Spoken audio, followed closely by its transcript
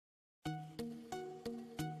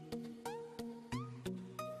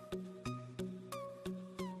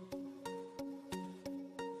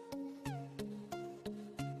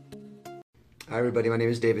Hi everybody, my name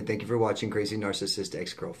is David. Thank you for watching Crazy Narcissist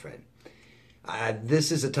Ex-Girlfriend. This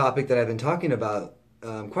is a topic that I've been talking about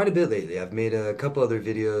quite a bit lately. I've made a couple other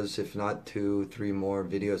videos, if not 2, 3 more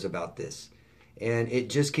videos about this. And it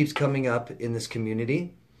just keeps coming up in this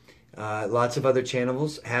community. Lots of other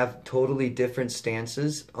channels have totally different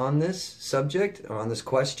stances on this subject, on this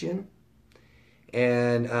question.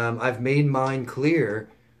 And I've made mine clear.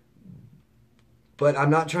 But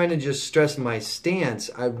I'm not trying to just stress my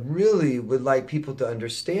stance. I really would like people to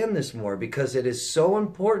understand this more because it is so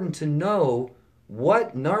important to know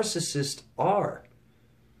what narcissists are.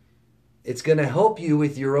 It's going to help you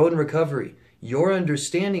with your own recovery. Your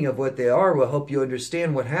understanding of what they are will help you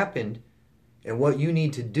understand what happened and what you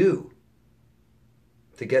need to do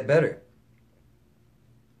to get better.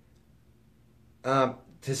 To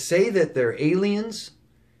say that they're aliens,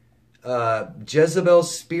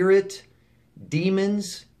 Jezebel's spirit,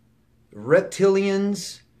 demons,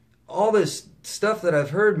 reptilians, all this stuff that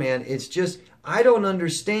I've heard, man, it's just, I don't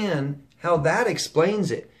understand how that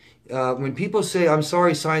explains it. When people say, I'm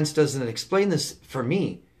sorry, science doesn't explain this for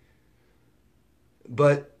me,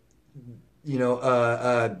 but, you know,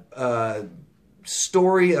 a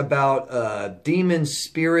story about a demon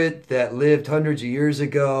spirit that lived hundreds of years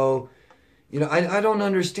ago, you know, I don't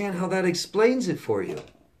understand how that explains it for you.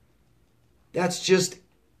 That's just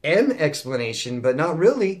an explanation, but not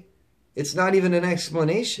really. It's not even an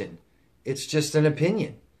explanation. It's just an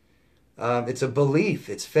opinion. It's a belief.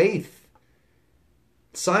 It's faith.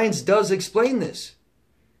 Science does explain this.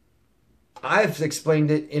 I've explained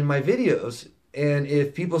it in my videos, and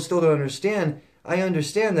if people still don't understand, I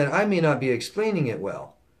understand that I may not be explaining it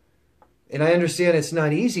well. And I understand it's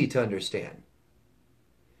not easy to understand.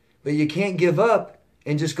 But you can't give up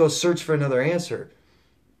and just go search for another answer.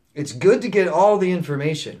 It's good to get all the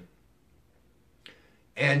information.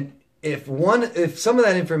 And if some of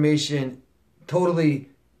that information totally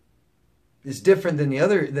is different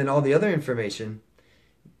than all the other information,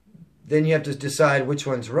 then you have to decide which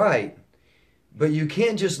one's right. But you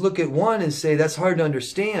can't just look at one and say, that's hard to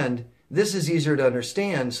understand. This is easier to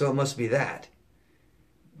understand, so it must be that.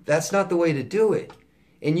 That's not the way to do it.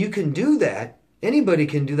 And you can do that. Anybody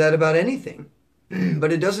can do that about anything.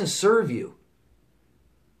 But it doesn't serve you.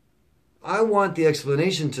 I want the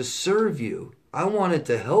explanation to serve you. I want it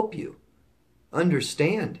to help you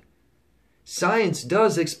understand. Science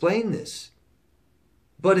does explain this,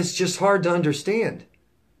 but it's just hard to understand.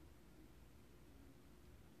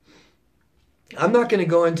 I'm not going to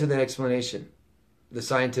go into the explanation, the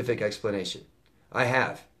scientific explanation. I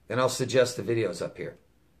have, and I'll suggest the videos up here.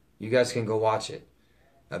 You guys can go watch it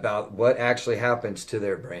about what actually happens to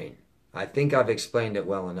their brain. I think I've explained it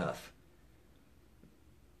well enough.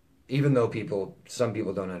 Even though some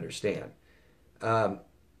people don't understand.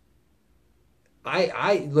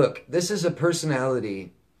 Look, this is a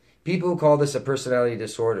personality. People call this a personality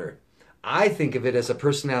disorder. I think of it as a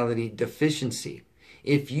personality deficiency.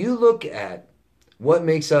 If you look at what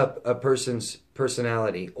makes up a person's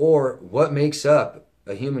personality or what makes up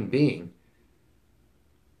a human being,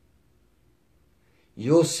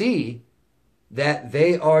 you'll see that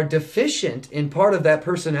they are deficient in part of that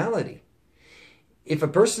personality. If a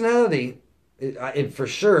personality, for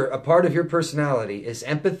sure, a part of your personality is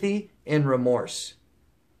empathy and remorse.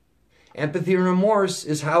 Empathy and remorse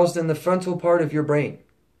is housed in the frontal part of your brain.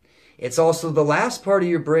 It's also the last part of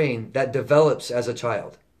your brain that develops as a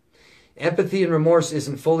child. Empathy and remorse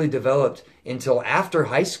isn't fully developed until after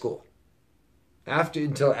high school,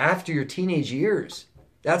 until after your teenage years.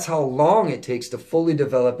 That's how long it takes to fully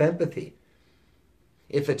develop empathy.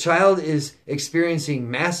 If a child is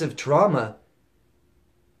experiencing massive trauma,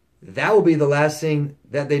 that will be the last thing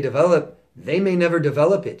that they develop. They may never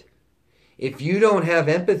develop it. If you don't have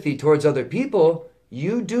empathy towards other people,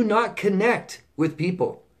 you do not connect with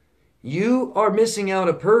people. You are missing out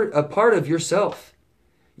a part of yourself.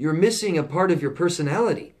 You're missing a part of your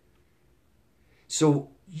personality.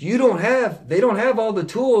 So they don't have all the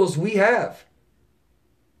tools we have.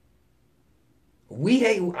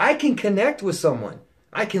 I can connect with someone.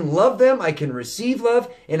 I can love them, I can receive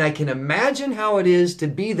love, and I can imagine how it is to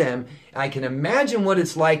be them. I can imagine what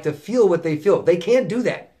it's like to feel what they feel. They can't do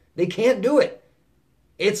that. They can't do it.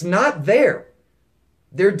 It's not there.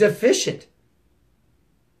 They're deficient.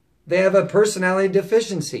 They have a personality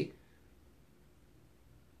deficiency.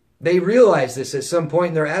 They realize this at some point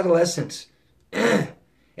in their adolescence. And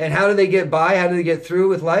how do they get by? How do they get through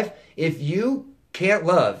with life? If you can't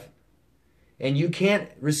love, and you can't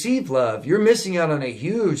receive love, you're missing out on a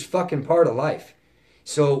huge fucking part of life.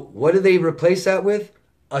 So what do they replace that with?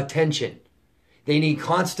 Attention. They need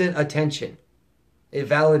constant attention. It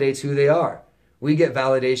validates who they are. We get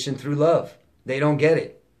validation through love. They don't get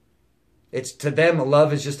it. It's to them,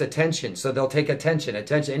 love is just attention. So they'll take attention,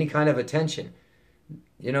 any kind of attention.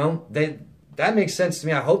 You know, that makes sense to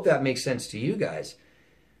me. I hope that makes sense to you guys.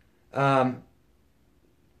 I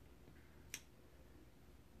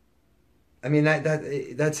mean,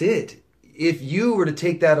 that's it. If you were to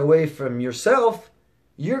take that away from yourself,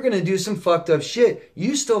 you're going to do some fucked up shit.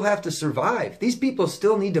 You still have to survive. These people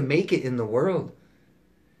still need to make it in the world.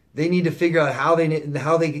 They need to figure out how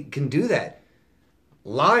they can do that.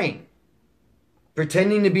 Lying.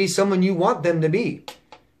 Pretending to be someone you want them to be.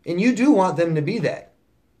 And you do want them to be that.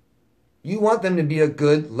 You want them to be a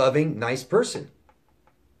good, loving, nice person.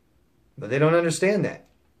 But they don't understand that.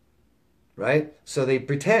 Right? So they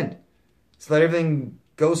pretend. So let everything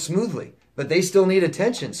go smoothly. But they still need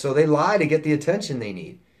attention. So they lie to get the attention they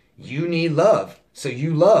need. You need love. So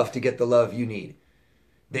you love to get the love you need.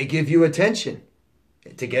 They give you attention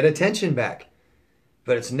to get attention back.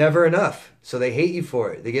 But it's never enough. So they hate you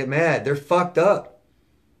for it. They get mad. They're fucked up.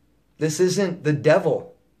 This isn't the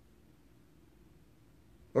devil.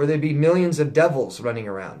 Or there'd be millions of devils running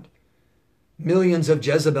around. Millions of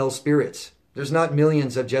Jezebel spirits. There's not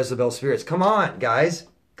millions of Jezebel spirits. Come on, guys.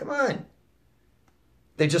 Come on.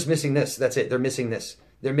 They're just missing this. That's it. They're missing this.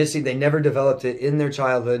 They never developed it in their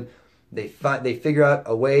childhood. They figure out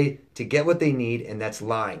a way to get what they need, and that's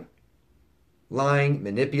lying. Lying,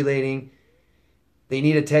 manipulating. They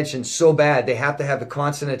need attention so bad. They have to have the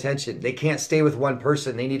constant attention. They can't stay with one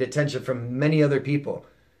person. They need attention from many other people.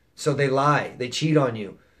 So they lie. They cheat on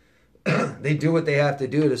you. They do what they have to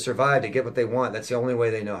do to survive, to get what they want. That's the only way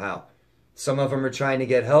they know how. Some of them are trying to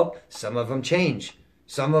get help. Some of them change.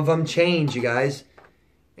 Some of them change, you guys.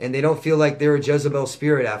 And they don't feel like they're a Jezebel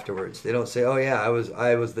spirit afterwards. They don't say, oh yeah, I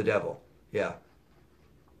was the devil. Yeah.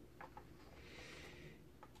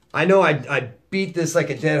 I know I beat this like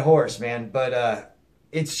a dead horse, man, but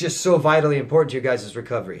it's just so vitally important to your guys'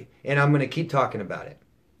 recovery. And I'm going to keep talking about it.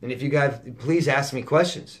 And if you guys, please ask me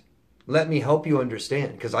questions. Let me help you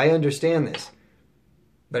understand, because I understand this.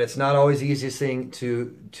 But it's not always the easiest thing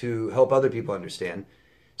to help other people understand.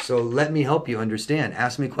 So let me help you understand.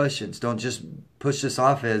 Ask me questions. Don't just push this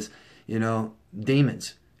off as, you know,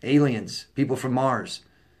 demons, aliens, people from Mars.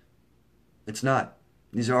 It's not.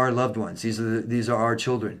 These are our loved ones. These are our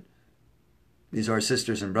children. These are our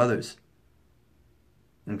sisters and brothers.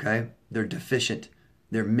 Okay? They're deficient.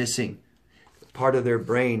 They're missing. Part of their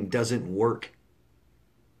brain doesn't work.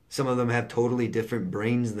 Some of them have totally different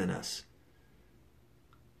brains than us.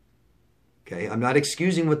 Okay? I'm not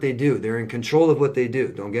excusing what they do. They're in control of what they do.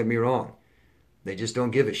 Don't get me wrong. They just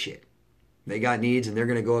don't give a shit. They got needs and they're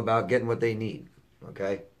going to go about getting what they need.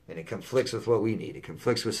 Okay? And it conflicts with what we need. It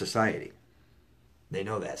conflicts with society. They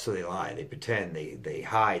know that, so they lie. They pretend. They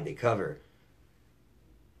hide. They cover.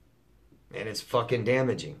 And it's fucking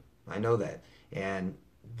damaging. I know that. And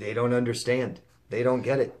they don't understand. They don't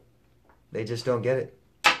get it. They just don't get it.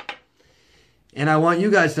 And I want you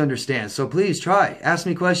guys to understand. So please try. Ask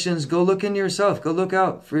me questions. Go look into yourself. Go look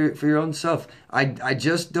out for your own self. I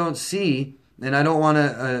just don't see, and I don't want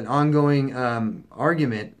an ongoing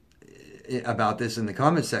argument about this in the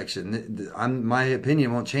comment section. My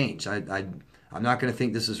opinion won't change. I'm not going to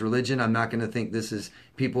think this is religion. I'm not going to think this is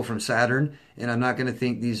people from Saturn. And I'm not going to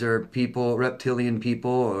think these are people, reptilian people.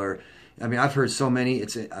 Or, I mean, I've heard so many.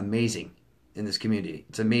 It's amazing in this community.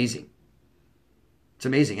 It's amazing. It's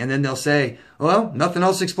amazing. And then they'll say, well, nothing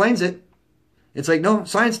else explains it. It's like, no,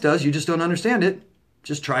 science does. You just don't understand it.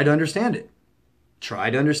 Just try to understand it. Try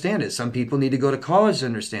to understand it. Some people need to go to college to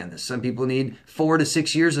understand this. Some people need 4 to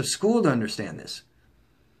 6 years of school to understand this.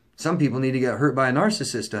 Some people need to get hurt by a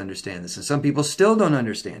narcissist to understand this. And some people still don't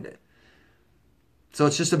understand it. So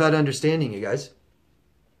it's just about understanding, you guys.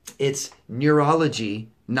 It's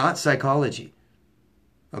neurology, not psychology.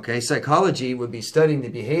 Okay, psychology would be studying the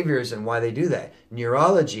behaviors and why they do that.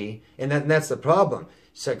 Neurology, and that's the problem.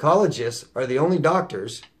 Psychologists are the only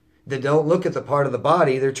doctors that don't look at the part of the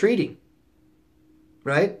body they're treating.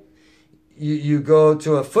 Right? You go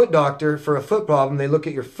to a foot doctor for a foot problem, they look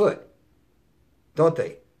at your foot. Don't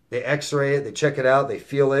they? They x-ray it, they check it out, they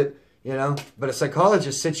feel it, you know. But a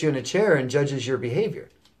psychologist sits you in a chair and judges your behavior.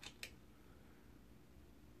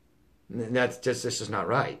 And that's just not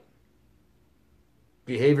right.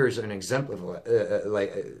 Behavior is an exemplar,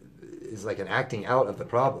 is like an acting out of the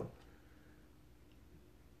problem,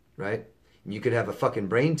 right? And you could have a fucking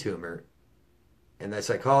brain tumor, and that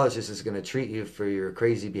psychologist is going to treat you for your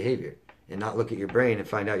crazy behavior and not look at your brain and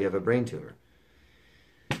find out you have a brain tumor.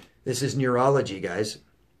 This is neurology, guys.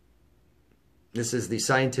 This is the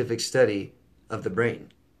scientific study of the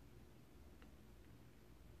brain.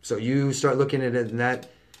 So you start looking at it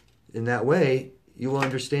in that way, you will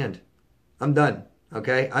understand. I'm done.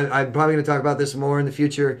 Okay, I'm probably going to talk about this more in the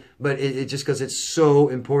future, but it just because it's so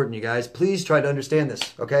important, you guys. Please try to understand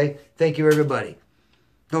this. Okay, thank you, everybody.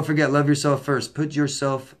 Don't forget, love yourself first. Put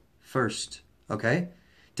yourself first. Okay,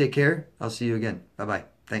 take care. I'll see you again. Bye-bye.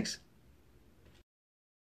 Thanks.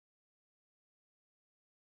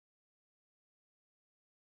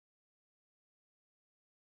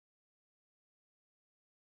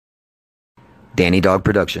 Danny Dog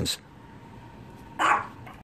Productions.